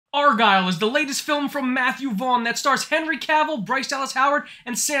Argylle is the latest film from Matthew Vaughn that stars Henry Cavill, Bryce Dallas Howard,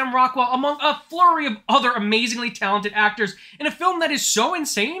 and Sam Rockwell, among a flurry of other amazingly talented actors, in a film that is so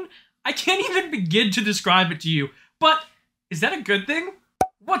insane, I can't even begin to describe it to you. But is that a good thing?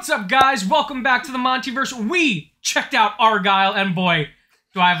 What's up, guys? Welcome back to the MontyVerse. We checked out Argylle, and boy,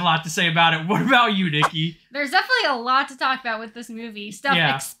 do I have a lot to say about it. What about you, Nikki? There's definitely a lot to talk about with this movie. Stuff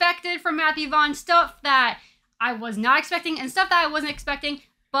expected from Matthew Vaughn, stuff that I was not expecting, and stuff that I wasn't expecting.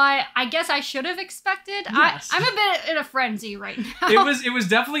 But I guess I should have expected. Yes. I'm a bit in a frenzy right now. It was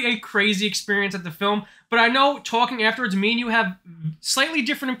definitely a crazy experience at the film. But I know talking afterwards, me and you have slightly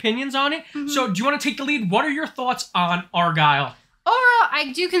different opinions on it. Mm-hmm. So do you want to take the lead? What are your thoughts on Argylle? Overall,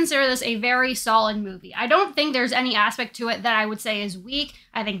 I do consider this a very solid movie. I don't think there's any aspect to it that I would say is weak.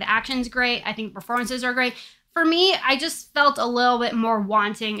 I think the action's great. I think the performances are great. For me, I just felt a little bit more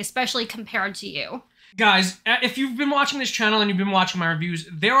wanting, especially compared to you. Guys, if you've been watching this channel and you've been watching my reviews,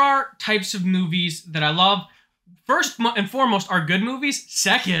 there are types of movies that I love. First and foremost are good movies.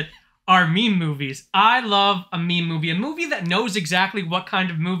 Second are meme movies. I love a meme movie that knows exactly what kind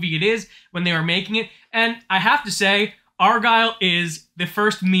of movie it is when they are making it. And I have to say, Argylle is the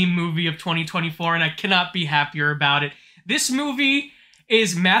first meme movie of 2024, and I cannot be happier about it. This movie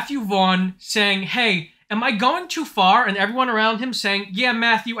is Matthew Vaughn saying, hey, am I going too far? And everyone around him saying, yeah,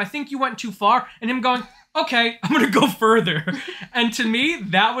 Matthew, I think you went too far. And him going, okay, I'm going to go further. And to me,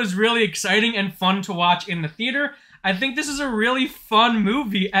 that was really exciting and fun to watch in the theater. I think this is a really fun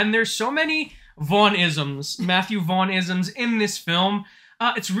movie. And there's so many Vaughn-isms, Matthew Vaughn-isms in this film.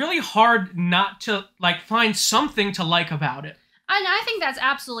 It's really hard not to find something to like about it. And I think that's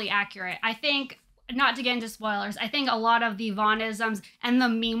absolutely accurate. I think, not to get into spoilers, I think a lot of the Vaughn-isms and the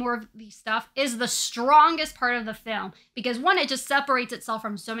meme-worthy stuff is the strongest part of the film. Because one, it just separates itself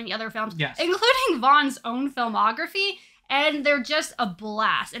from so many other films, including Vaughn's own filmography. And they're just a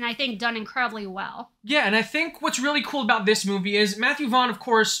blast, and I think done incredibly well. Yeah, and I think what's really cool about this movie is Matthew Vaughn, of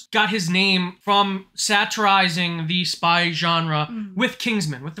course, got his name from satirizing the spy genre with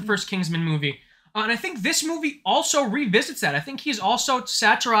Kingsman, with the first Kingsman movie. And I think this movie also revisits that. I think he's also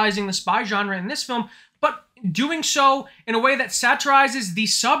satirizing the spy genre in this film, but doing so in a way that satirizes the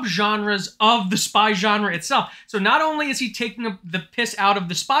subgenres of the spy genre itself. So not only is he taking the piss out of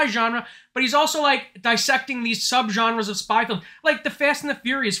the spy genre, but he's also dissecting these subgenres of spy films. Like the Fast and the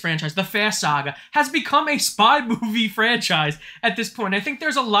Furious franchise, the Fast Saga, has become a spy movie franchise at this point. I think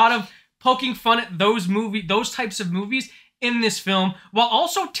there's a lot of poking fun at those types of movies in this film, while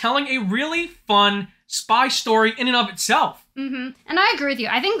also telling a really fun spy story in and of itself. And I agree with you.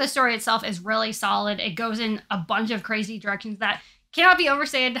 I think the story itself is really solid. It goes in a bunch of crazy directions that cannot be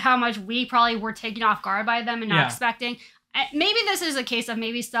overstated how much we probably were taken off guard by them and not expecting. Maybe this is a case of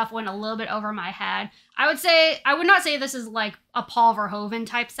maybe stuff went a little bit over my head. I would not say this is like a Paul Verhoeven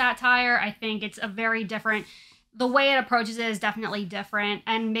type satire. I think it's a very different, the way it approaches it is definitely different.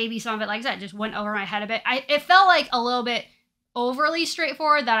 And maybe some of it, like I said, just went over my head a bit. It felt like a little bit overly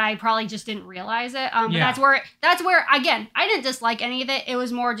straightforward that I probably just didn't realize it. But that's where, again, I didn't dislike any of it. It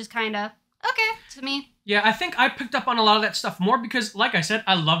was more just kind of, okay, to me. Yeah, I think I picked up on a lot of that stuff more because, like I said,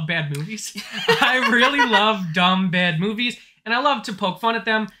 I love bad movies. I really love dumb, bad movies, and I love to poke fun at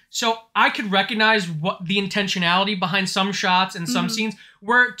them. So I could recognize what the intentionality behind some shots and some scenes,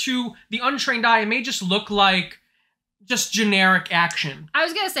 where to the untrained eye, it may just look like just generic action. I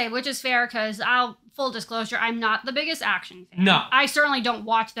was going to say, which is fair, because full disclosure, I'm not the biggest action fan. No. I certainly don't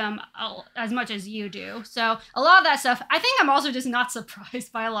watch them as much as you do. So a lot of that stuff, I think I'm also just not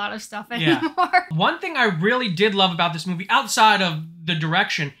surprised by a lot of stuff anymore. One thing I really did love about this movie, outside of the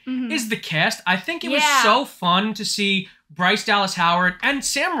direction, is the cast. I think it was so fun to see Bryce Dallas Howard and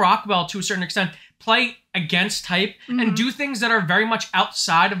Sam Rockwell, to a certain extent, play against type and do things that are very much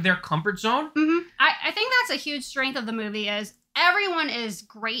outside of their comfort zone. I think that's a huge strength of the movie is everyone is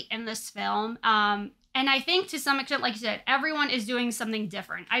great in this film. And I think to some extent, like you said, everyone is doing something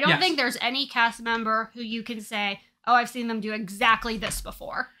different. I don't think there's any cast member who you can say, oh, I've seen them do exactly this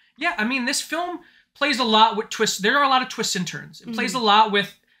before. Yeah, I mean, this film plays a lot with twists. There are a lot of twists and turns. It plays a lot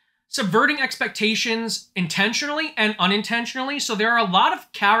with subverting expectations intentionally and unintentionally. So there are a lot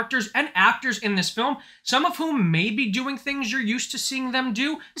of characters and actors in this film, some of whom may be doing things you're used to seeing them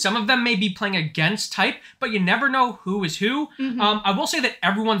do. Some of them may be playing against type, but you never know who is who. I will say that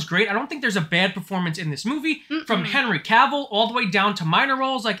everyone's great. I don't think there's a bad performance in this movie, from Henry Cavill all the way down to minor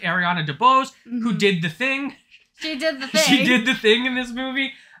roles like Ariana DeBose, who did the thing. She did the thing. She did the thing in this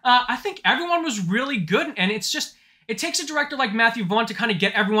movie. I think everyone was really good, and it's just, it takes a director like Matthew Vaughn to kind of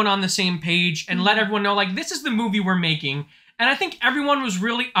get everyone on the same page and let everyone know, like, this is the movie we're making. And I think everyone was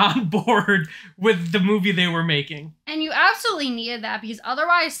really on board with the movie they were making. And you absolutely needed that, because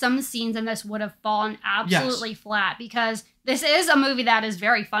otherwise some scenes in this would have fallen absolutely flat, because this is a movie that is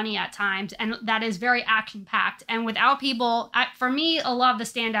very funny at times and that is very action-packed. And without people, for me, a lot of the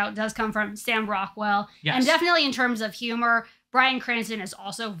standout does come from Sam Rockwell. Yes. And definitely in terms of humor, Bryan Cranston is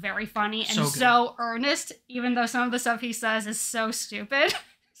also very funny and so earnest, even though some of the stuff he says is so stupid.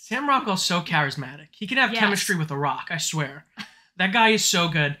 Sam Rockwell's so charismatic. He can have chemistry with a rock, I swear. That guy is so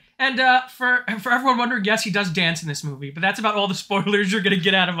good. And for everyone wondering, yes, he does dance in this movie, but that's about all the spoilers you're going to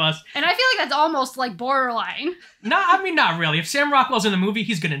get out of us. And I feel like that's almost like borderline. No, I mean, not really. If Sam Rockwell's in the movie,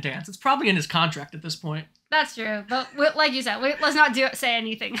 he's going to dance. It's probably in his contract at this point. That's true. But like you said, let's not say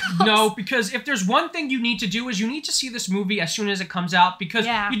anything else. No, because if there's one thing you need to do is you need to see this movie as soon as it comes out, because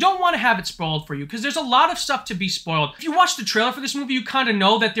you don't want to have it spoiled for you, because there's a lot of stuff to be spoiled. If you watch the trailer for this movie, you kind of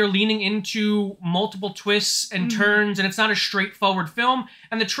know that they're leaning into multiple twists and turns, and it's not a straightforward film.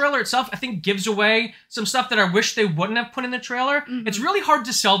 And the trailer itself, I think, gives away some stuff that I wish they wouldn't have put in the trailer. It's really hard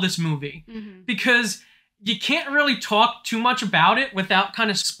to sell this movie because you can't really talk too much about it without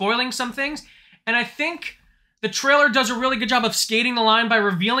kind of spoiling some things. And I think the trailer does a really good job of skating the line by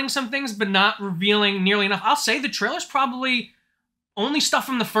revealing some things, but not revealing nearly enough. I'll say the trailer's probably only stuff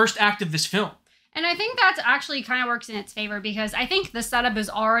from the first act of this film. And I think that actually kind of works in its favor, because I think the setup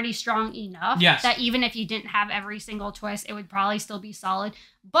is already strong enough that even if you didn't have every single twist, it would probably still be solid.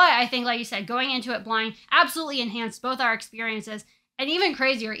 But I think, like you said, going into it blind absolutely enhanced both our experiences. And even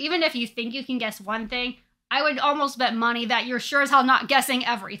crazier, even if you think you can guess one thing, I would almost bet money that you're sure as hell not guessing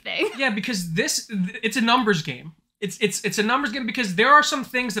everything. Yeah, because it's a numbers game. It's a numbers game, because there are some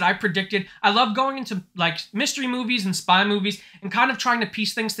things that I predicted. I love going into like mystery movies and spy movies and kind of trying to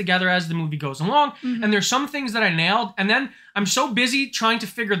piece things together as the movie goes along. And there's some things that I nailed, and then I'm so busy trying to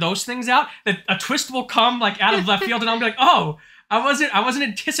figure those things out that a twist will come like out of left field, and I'll be like, oh, I wasn't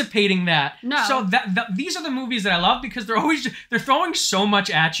anticipating that. No. So these are the movies that I love, because they're throwing so much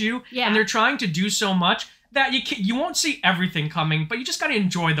at you, and they're trying to do so much that you won't see everything coming, but you just gotta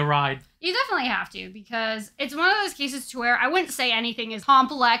enjoy the ride. You definitely have to, because it's one of those cases to where I wouldn't say anything is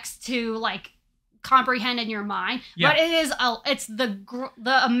complex to like comprehend in your mind, but it's the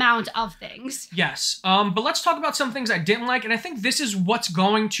amount of things. Yes, but let's talk about some things I didn't like, and I think this is what's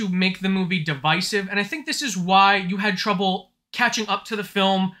going to make the movie divisive, and I think this is why you had trouble catching up to the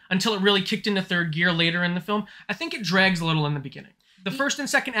film until it really kicked into third gear later in the film. I think it drags a little in the beginning. The first and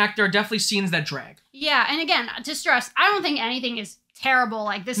second act, there are definitely scenes that drag. Yeah, and again, to stress, I don't think anything is terrible,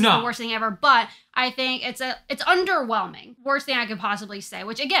 like this is the worst thing ever, but I think it's underwhelming. Worst thing I could possibly say,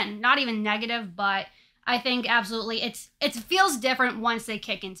 which again, not even negative, but I think absolutely it feels different once they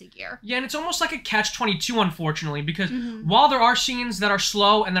kick into gear. Yeah, and it's almost like a catch-22, unfortunately, because while there are scenes that are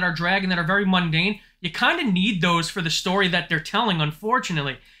slow and that are drag and that are very mundane, you kind of need those for the story that they're telling,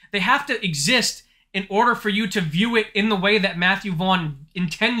 unfortunately. They have to exist in order for you to view it in the way that Matthew Vaughn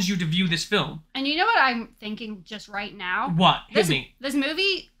intends you to view this film. And you know what I'm thinking just right now? What? Hit me. This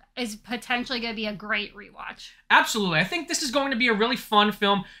movie is potentially going to be a great rewatch. Absolutely. I think this is going to be a really fun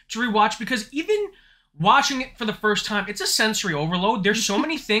film to rewatch, because even watching it for the first time, it's a sensory overload. There's so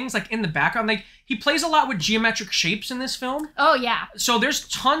many things like in the background. Like, he plays a lot with geometric shapes in this film. Oh, yeah. So there's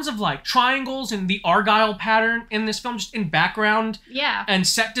tons of like triangles and the Argylle pattern in this film, just in background. Yeah. And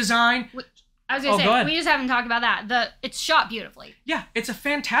set design. I was going to say, we just haven't talked about that. It's shot beautifully. Yeah, it's a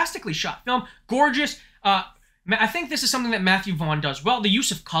fantastically shot film. Gorgeous. I think this is something that Matthew Vaughn does well. The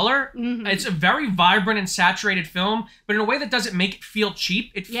use of color. It's a very vibrant and saturated film, but in a way that doesn't make it feel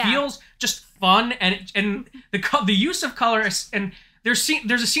cheap. It feels just fun, and the use of color and there's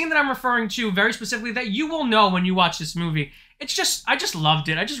a scene that I'm referring to very specifically that you will know when you watch this movie. I just loved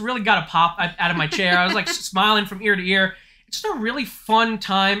it. I just really got a pop out of my chair. I was like smiling from ear to ear. It's just a really fun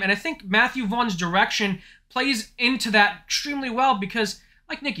time, and I think Matthew Vaughn's direction plays into that extremely well, because,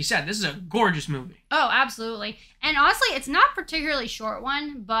 like Nikki said, this is a gorgeous movie. Oh, absolutely. And honestly, it's not a particularly short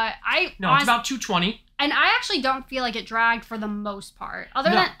one, but it's about 2:20. And I actually don't feel like it dragged for the most part. Other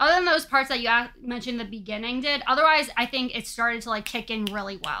than those parts that you mentioned in the beginning did. Otherwise, I think it started to like kick in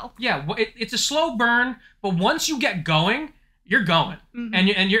really well. Yeah, it's a slow burn, but once you get going, you're going,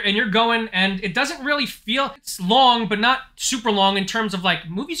 and you're going, and it doesn't really feel, it's long, but not super long in terms of like,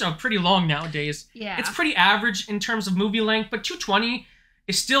 movies are pretty long nowadays. Yeah, it's pretty average in terms of movie length, but 2:20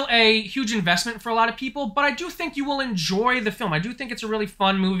 is still a huge investment for a lot of people. But I do think you will enjoy the film. I do think it's a really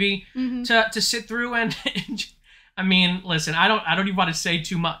fun movie to sit through, and I mean, listen, I don't even want to say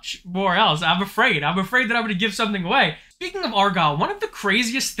too much more else. I'm afraid that I'm going to give something away. Speaking of Argylle, one of the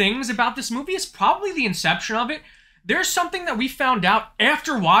craziest things about this movie is probably the inception of it. there's something that we found out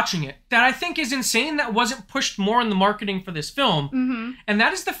after watching it that I think is insane that wasn't pushed more in the marketing for this film. And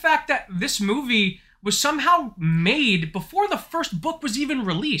that is the fact that this movie was somehow made before the first book was even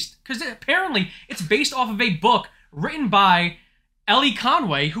released. Because apparently it's based off of a book written by Ellie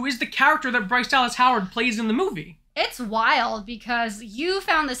Conway, who is the character that Bryce Dallas Howard plays in the movie. It's wild because you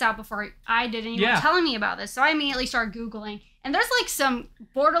found this out before I did, and you were telling me about this. So I immediately started Googling. And there's like some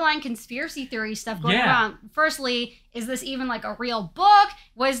borderline conspiracy theory stuff going around. Firstly, is this even like a real book?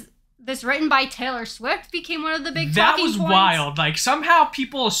 Was this written by Taylor Swift? Became one of the big talking points. That was wild. Like somehow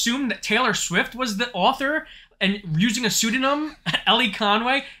people assumed that Taylor Swift was the author and using a pseudonym, Ellie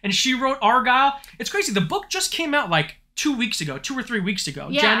Conway, and she wrote Argylle. It's crazy. The book just came out like 2 weeks ago, 2 or 3 weeks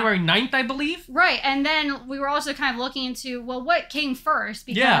ago. January 9th, I believe. Right. And then we were also kind of looking into, well, what came first?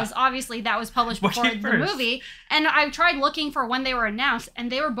 Because obviously that was published before the movie. And I tried looking for when they were announced,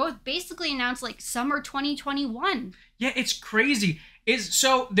 and they were both basically announced like summer 2021. Yeah, it's crazy.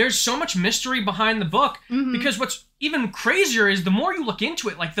 So there's so much mystery behind the book, because what's even crazier is the more you look into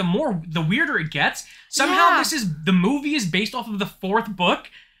it, like the weirder it gets. Somehow the movie is based off of the 4th book.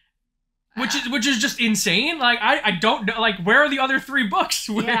 Which is just insane. Like, I don't know. Like, where are the other 3 books?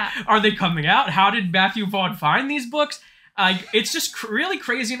 Where are they coming out? How did Matthew Vaughn find these books? It's just really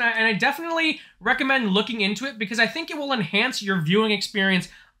crazy, and I definitely recommend looking into it because I think it will enhance your viewing experience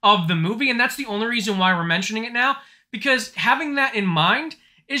of the movie, and that's the only reason why we're mentioning it now, because having that in mind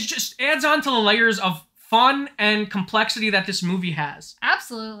is just adds on to the layers of fun and complexity that this movie has.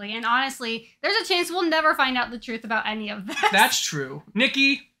 Absolutely, and honestly, there's a chance we'll never find out the truth about any of this. That's true.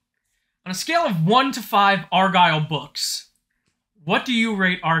 Nikki, on a scale of 1 to 5 Argylle books, what do you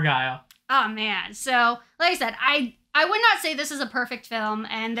rate Argylle? Oh, man. So, like I said, I would not say this is a perfect film,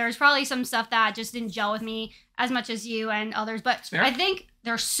 and there's probably some stuff that just didn't gel with me as much as you and others, but I think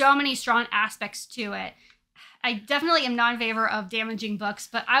there's so many strong aspects to it. I definitely am not in favor of damaging books,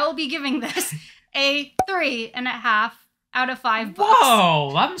 but I will be giving this a 3.5 out of 5 books.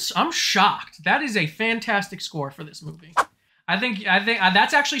 Whoa! I'm shocked. That is a fantastic score for this movie. I think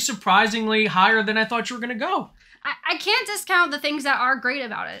that's actually surprisingly higher than I thought you were going to go. I can't discount the things that are great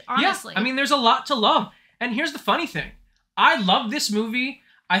about it, honestly. Yeah, I mean, there's a lot to love. And here's the funny thing. I love this movie.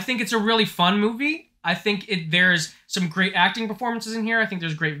 I think it's a really fun movie. I think there's some great acting performances in here. I think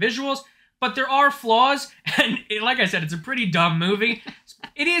there's great visuals. But there are flaws. And like I said, it's a pretty dumb movie.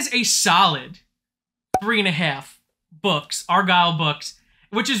 It is a solid 3.5 books, Argylle books.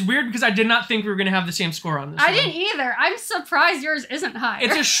 Which is weird because I did not think we were going to have the same score on this. I didn't either. I'm surprised yours isn't higher.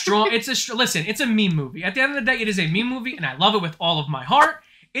 Listen, it's a meme movie. At the end of the day, it is a meme movie, and I love it with all of my heart.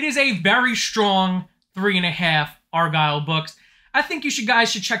 It is a very strong 3.5 Argylle books. I think you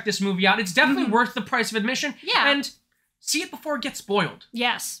guys should check this movie out. It's definitely worth the price of admission. Yeah. And see it before it gets spoiled.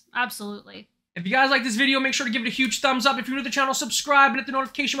 Yes, absolutely. If you guys like this video, make sure to give it a huge thumbs up. If you're new to the channel, subscribe and hit the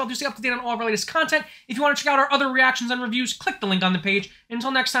notification bell to stay up to date on all of our latest content. If you want to check out our other reactions and reviews, click the link on the page.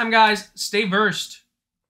 Until next time, guys, stay versed.